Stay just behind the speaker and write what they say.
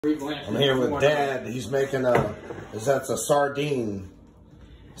I'm here with Dad. He's making that's a sardine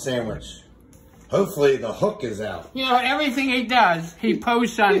sandwich. Hopefully the hook is out. You know, everything he does, he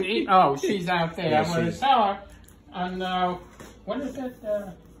posts on, oh, she's out there. Yeah, I'm going to tell her on, what is it?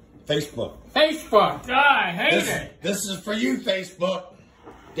 Facebook. Facebook. Oh, I hate it. This is for you, Facebook.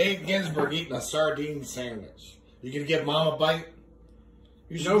 Dave Ginsburg eating a sardine sandwich. You can give Mom a bite?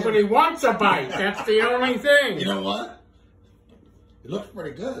 Nobody wants a bite. That's the only thing. You know what? It looks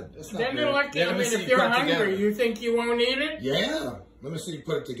pretty good. It's not then good. I mean, if you're hungry, you think you won't eat it? Yeah. Let me see you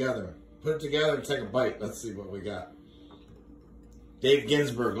put it together. Put it together and take a bite. Let's see what we got. Dave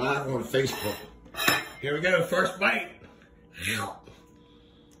Ginsburg live on Facebook. Here we go. First bite.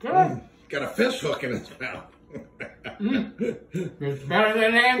 Good. Got a fish hook in his mouth. It's better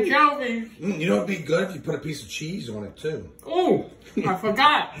than anchovies. You know, it'd be good if you put a piece of cheese on it too. Oh, I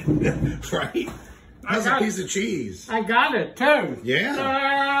forgot. Right? That's a piece of cheese. I got it too.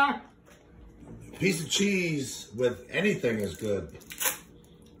 Yeah. Piece of cheese with anything is good.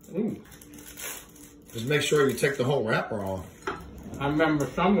 Ooh. Just make sure you take the whole wrapper off. I remember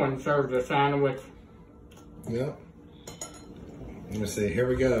someone served a sandwich. Yep. Let me see. Here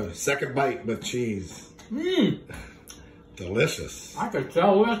we go. Second bite with cheese. Mmm. Delicious. I could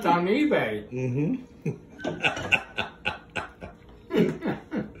sell this on eBay. Mm-hmm.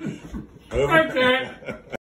 That's it.